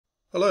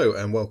Hello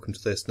and welcome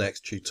to this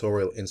next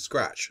tutorial in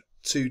Scratch.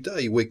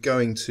 Today we're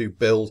going to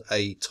build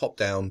a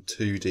top-down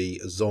 2D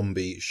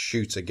zombie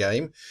shooter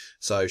game,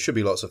 so it should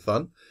be lots of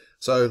fun.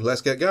 So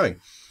let's get going.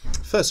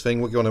 First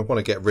thing, we're going to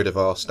want to get rid of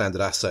our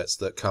standard assets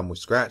that come with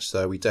Scratch,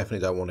 so we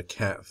definitely don't want a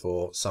cat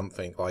for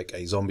something like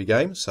a zombie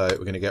game, so we're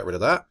going to get rid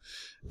of that.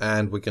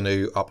 And we're going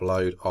to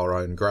upload our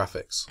own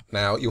graphics.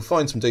 Now you'll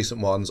find some decent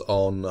ones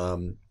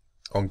on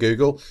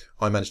Google.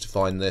 I managed to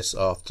find this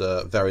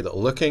after very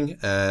little looking,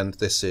 and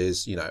this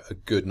is, a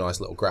good, nice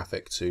little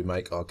graphic to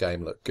make our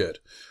game look good.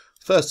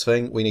 First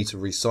thing, we need to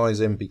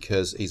resize him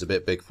because he's a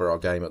bit big for our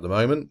game at the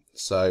moment.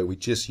 So we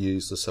just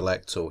use the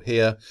select tool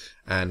here,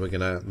 and we're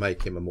going to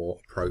make him a more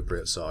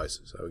appropriate size.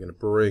 So we're going to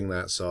bring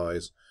that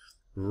size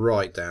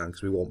right down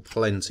because we want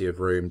plenty of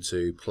room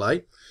to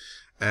play.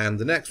 And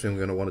the next thing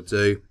we're going to want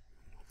to do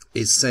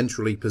is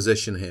centrally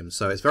position him.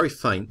 So it's very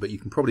faint, but you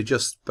can probably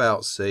just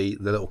about see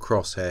the little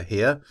crosshair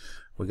here.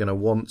 We're going to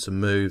want to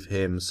move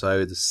him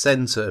so the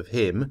center of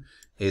him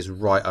is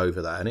right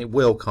over that, and it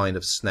will kind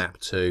of snap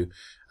to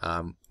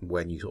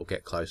when you sort of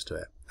get close to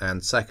it.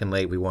 And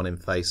secondly, we want him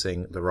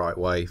facing the right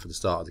way for the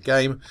start of the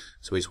game,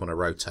 so we just want to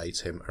rotate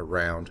him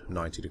around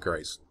 90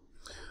 degrees.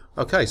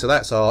 Okay, so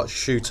that's our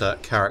shooter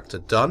character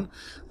done.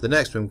 The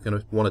next thing we're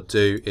going to want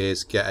to do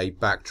is get a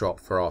backdrop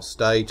for our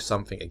stage,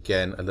 something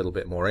again a little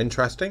bit more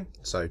interesting.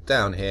 So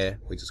down here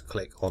we just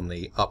click on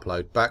the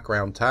upload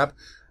background tab,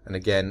 and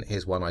again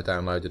here's one I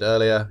downloaded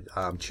earlier.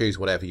 Choose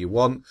whatever you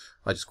want.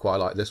 I just quite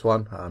like this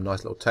one,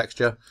 nice little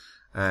texture.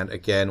 And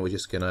again we're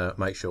just going to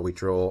make sure we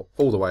draw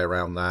all the way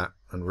around that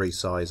and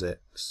resize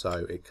it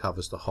so it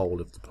covers the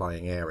whole of the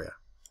playing area.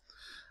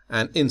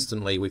 And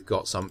instantly we've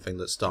got something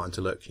that's starting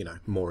to look,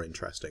 more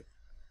interesting.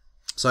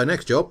 So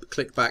next job,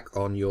 click back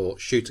on your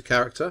shooter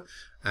character,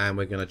 and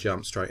we're going to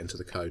jump straight into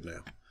the code now.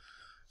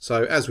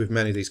 So as with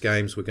many of these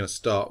games, we're going to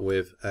start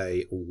with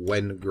a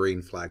when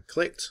green flag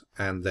clicked,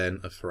 and then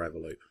a forever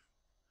loop.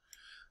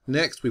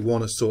 Next, we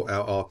want to sort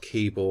out our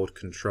keyboard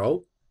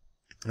control,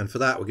 and for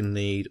that we're going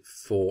to need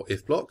 4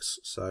 if blocks.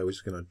 So we're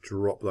just going to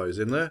drop those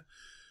in there.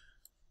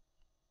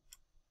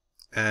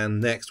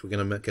 And next we're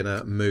going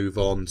to move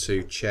on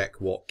to check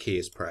what key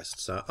is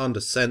pressed. So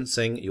under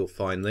sensing you'll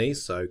find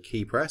these, so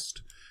key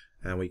pressed,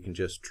 and we can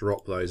just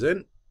drop those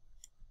in.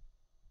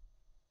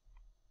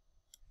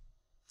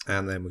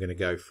 And then we're going to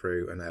go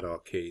through and add our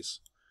keys.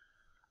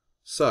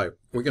 So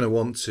we're going to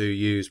want to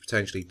use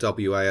potentially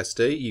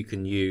WASD. You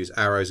can use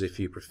arrows if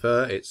you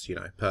prefer. It's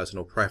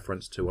personal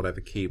preference to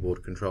whatever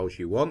keyboard controls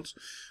you want.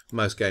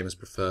 Most gamers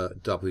prefer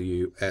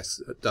WSAD,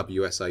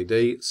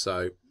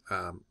 so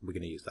we're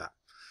going to use that.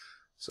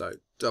 So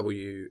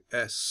W,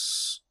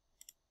 S,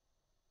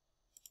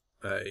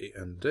 A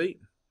and D.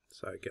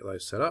 So get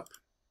those set up.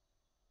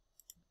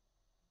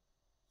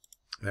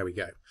 There we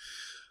go.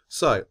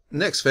 So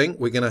next thing,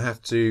 we're going to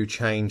have to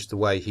change the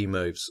way he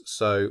moves.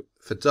 So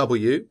for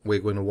W, we're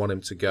going to want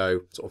him to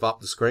go sort of up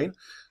the screen.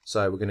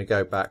 So we're going to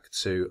go back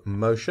to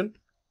motion,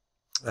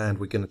 and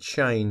we're going to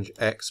change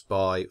X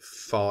by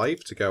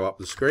 5 to go up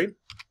the screen.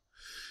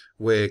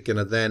 We're going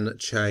to then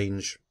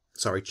change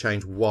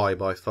Y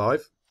by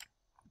 5.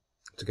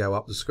 To go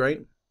up the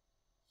screen.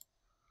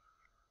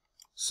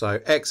 So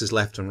X is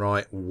left and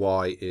right,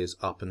 Y is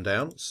up and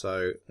down.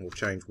 So we'll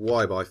change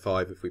Y by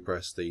 5 if we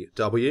press the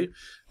W.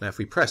 Now if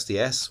we press the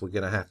S, we're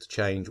going to have to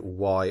change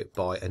Y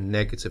by a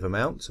negative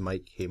amount to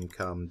make him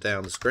come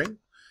down the screen.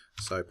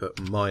 So put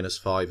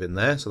 -5 in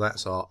there. So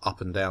that's our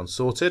up and down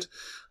sorted.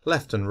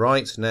 Left and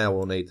right, now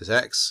we'll need this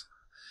X.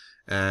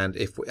 And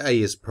if A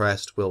is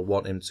pressed, we'll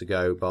want him to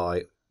go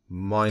by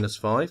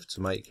 -5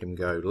 to make him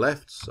go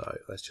left, so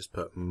let's just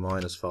put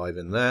 -5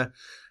 in there,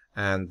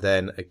 and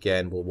then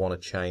again we'll want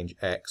to change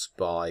X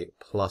by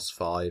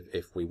 +5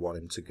 if we want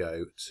him to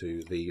go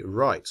to the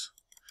right.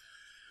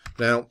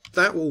 Now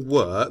that will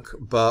work,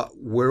 but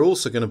we're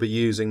also going to be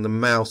using the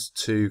mouse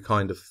to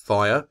kind of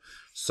fire,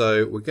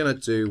 so we're going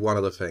to do one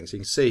other thing. So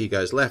you can see he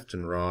goes left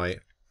and right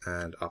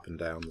and up and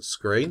down the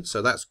screen,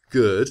 so that's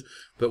good,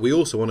 but we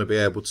also want to be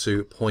able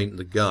to point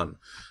the gun.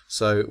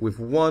 So with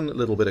one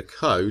little bit of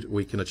code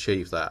we can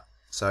achieve that.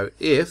 So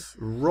if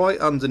right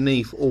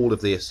underneath all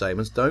of the if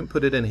statements, don't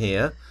put it in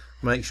here,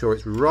 make sure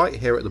it's right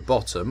here at the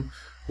bottom,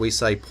 we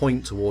say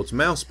point towards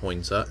mouse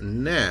pointer.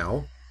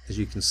 Now as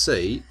you can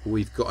see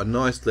we've got a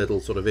nice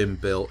little sort of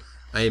inbuilt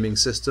aiming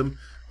system.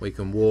 We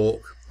can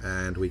walk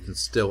and we can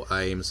still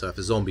aim, so if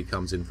a zombie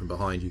comes in from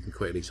behind you can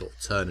quickly sort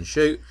of turn and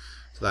shoot.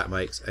 So that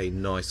makes a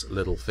nice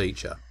little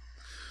feature.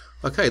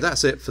 Okay,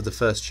 that's it for the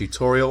first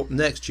tutorial.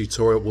 Next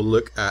tutorial we'll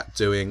look at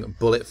doing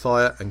bullet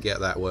fire and get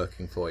that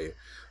working for you.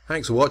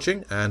 Thanks for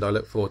watching, and I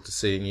look forward to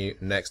seeing you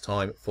next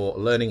time for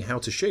learning how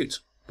to shoot.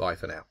 Bye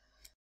for now.